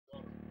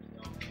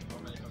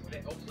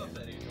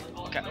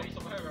Okay.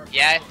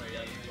 Yeah.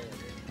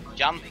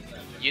 Jump.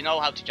 You know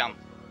how to jump.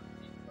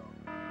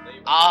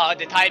 Ah,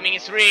 the timing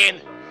is real.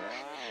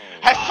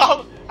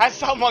 Has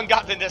someone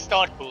gotten the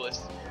start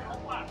boost?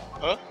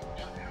 Huh?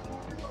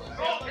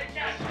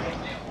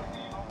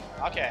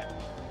 Okay.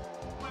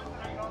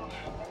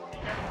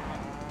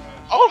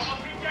 Oh!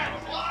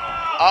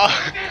 Oh!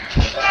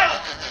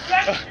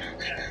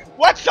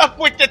 What's up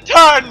with the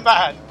turn,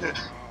 man?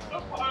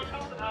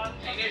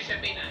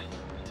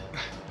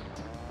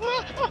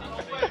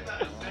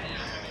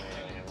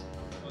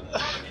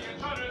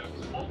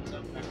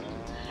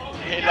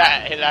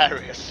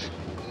 Hilarious.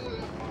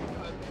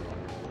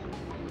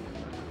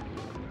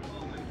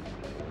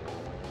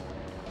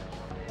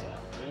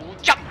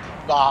 Jump!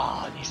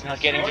 Ah, he's not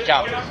getting the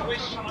jump.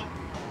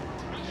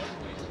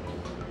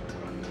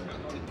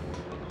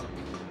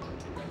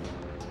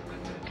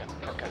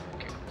 Okay.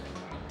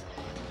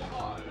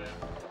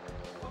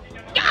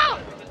 Yeah!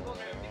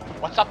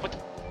 What's up with?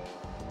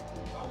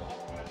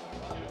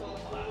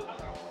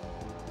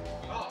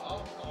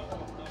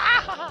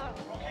 Ah!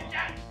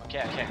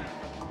 Okay.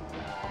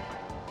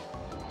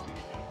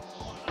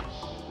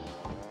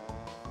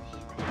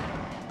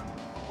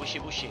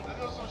 Whooshy.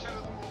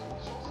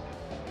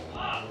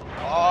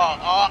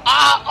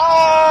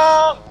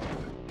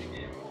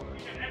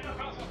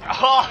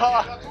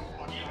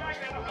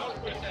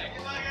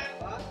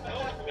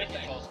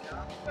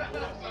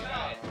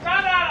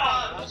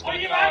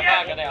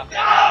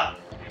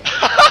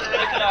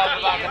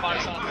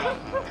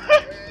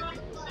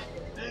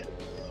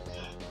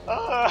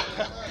 Oh!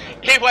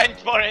 He went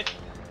for it.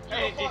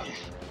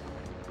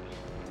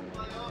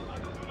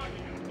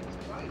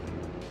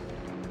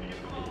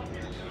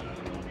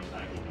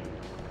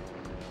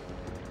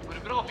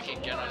 Bra för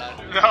Kicken eller?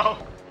 No.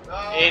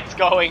 It's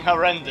going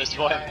horrendous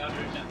for him.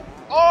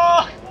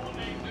 Oh!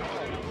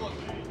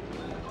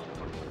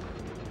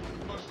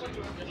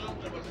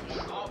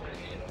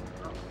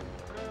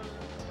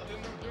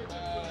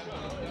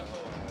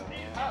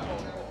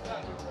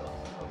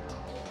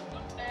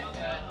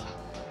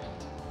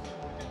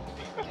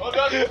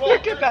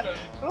 Look at that!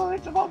 Oh,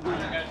 it's a 1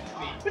 minute!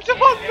 It's a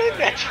 1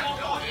 minute!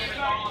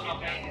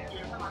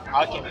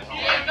 Okay.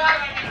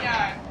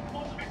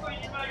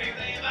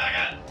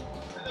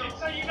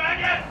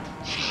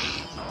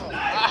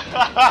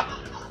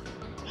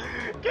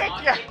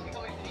 Kicken!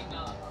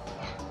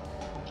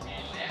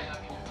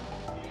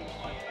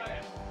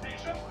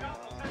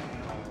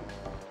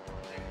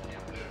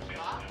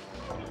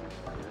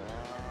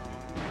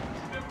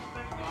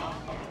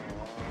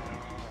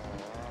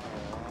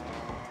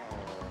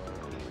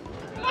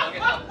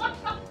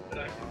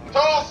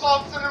 Ta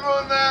satsen i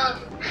munnen!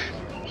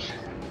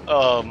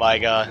 Oh my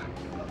god.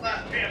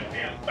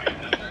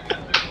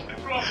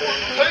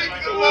 Take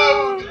the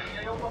load!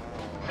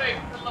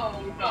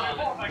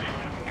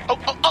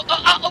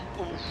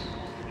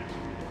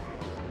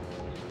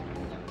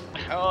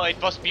 Oh,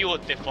 it was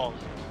beautiful.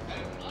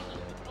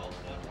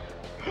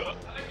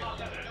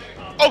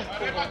 Oh!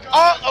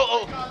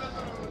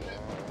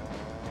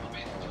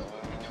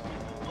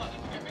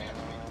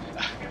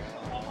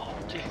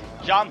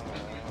 Jump!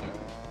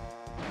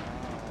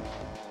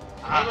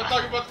 Med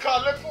tanke på att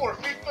Kalle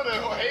forfittade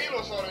och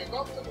Halo så har det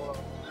inte på dem.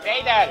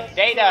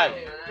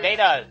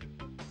 Daddel!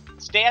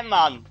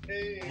 Stenman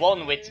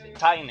won with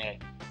Tiny.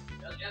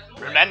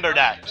 Remember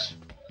that.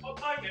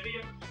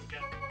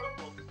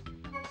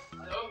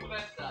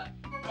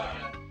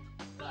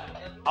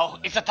 Oh,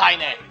 it's a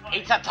Tiny!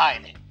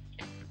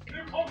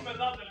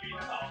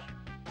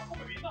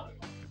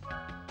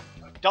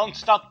 Don't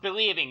stop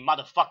believing,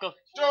 motherfucker!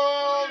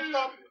 Don't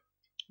stop!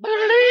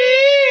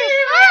 Believe!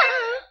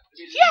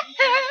 Yeah!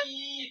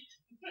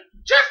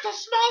 Just a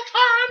small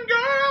time,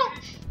 girl!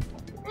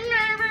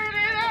 Living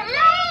in a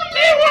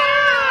lonely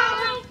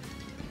world!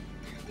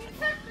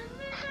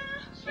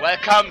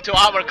 Welcome to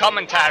our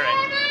commentary.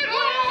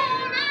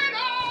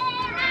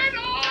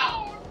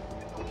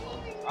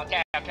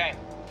 Okay.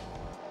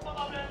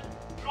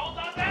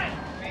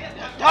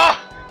 Ah!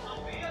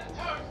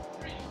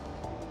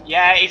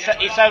 Yeah,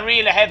 it's a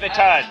really heavy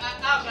turn.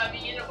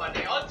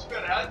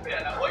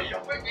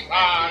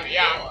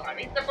 Ja, han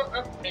inte fått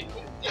upp min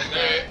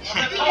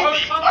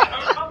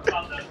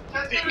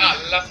till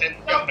alla sätt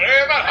jag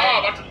prövar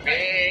har varit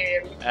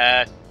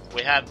fel.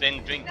 We have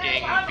been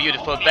drinking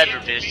beautiful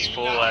beverages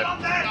for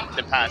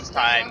the past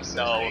time,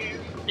 so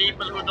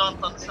People who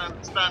don't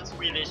understand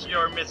Swedish,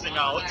 you're missing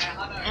out.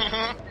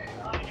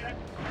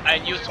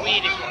 and you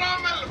Swedish.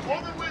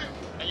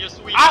 And you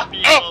Swedish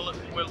people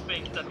will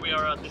think that we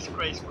are a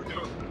disgrace for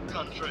your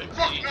country.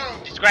 Fuck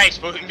no!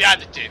 Disgraceful the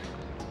other two.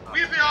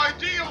 We're the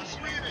ideal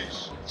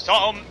Swedish!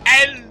 Som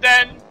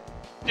elden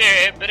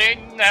det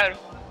brinner.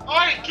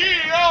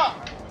 IKEA!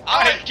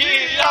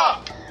 IKEA!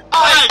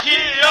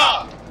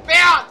 IKEA!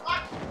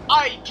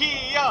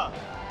 IKEA!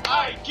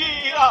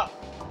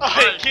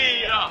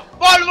 IKEA!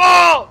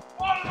 Volvo!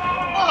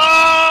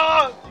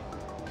 Oh!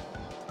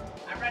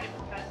 I'm ready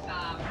for first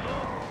time.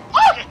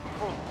 Okay.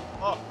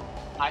 Oh.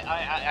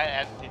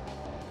 I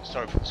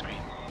sorry for the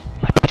screen.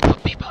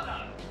 People.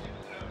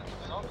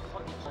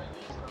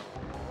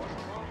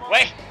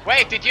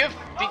 Wait, did you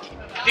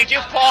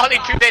fall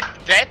into the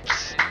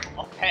depths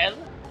of hell?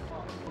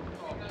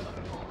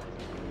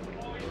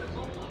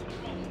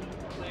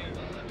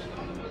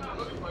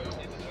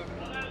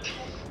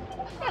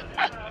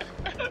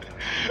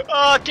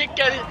 Oh,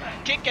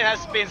 Kicken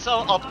has been so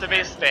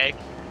optimistic,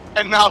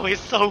 and now he's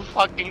so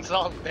fucking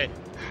salty.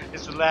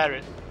 It's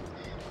hilarious.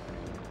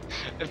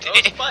 Those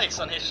spikes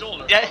on his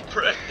shoulder Yeah. are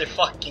pretty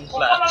fucking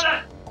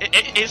flat.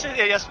 Isn't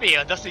it just me,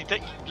 or does it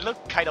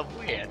look kind of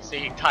weird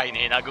seeing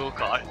Tiny in a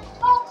go-kart?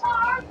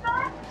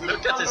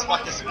 Look at his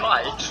fucking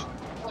spikes.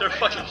 They're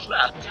fucking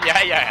flat.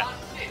 Yeah.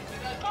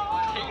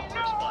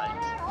 Paper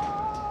spikes.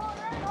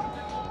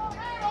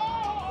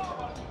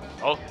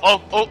 Oh,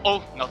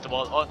 not the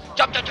ball. Oh,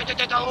 jump.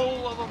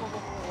 Oh.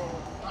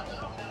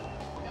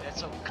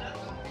 That's so close.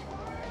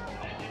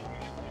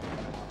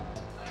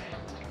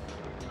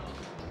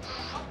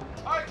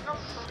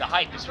 The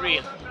hype is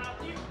real.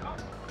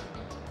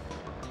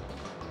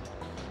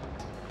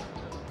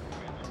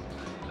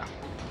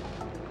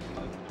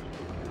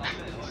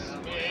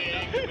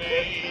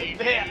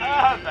 Det är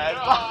över!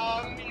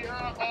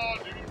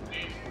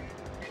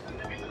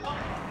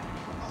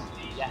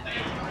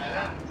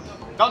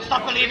 Don't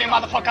stop believing,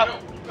 motherfucker!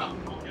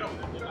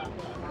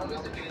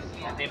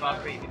 Det är bara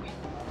freebie.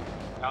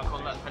 Jag har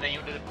kollat, för den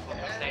gjorde det på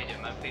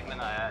Stadium, men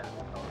filmerna är...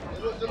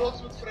 Det låter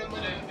som ett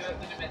främmande...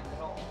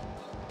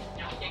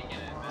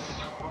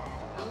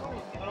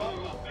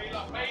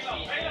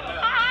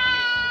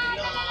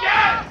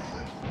 Yes!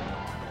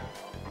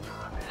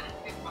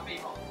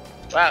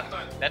 Well,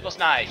 that was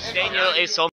nice. Daniel is so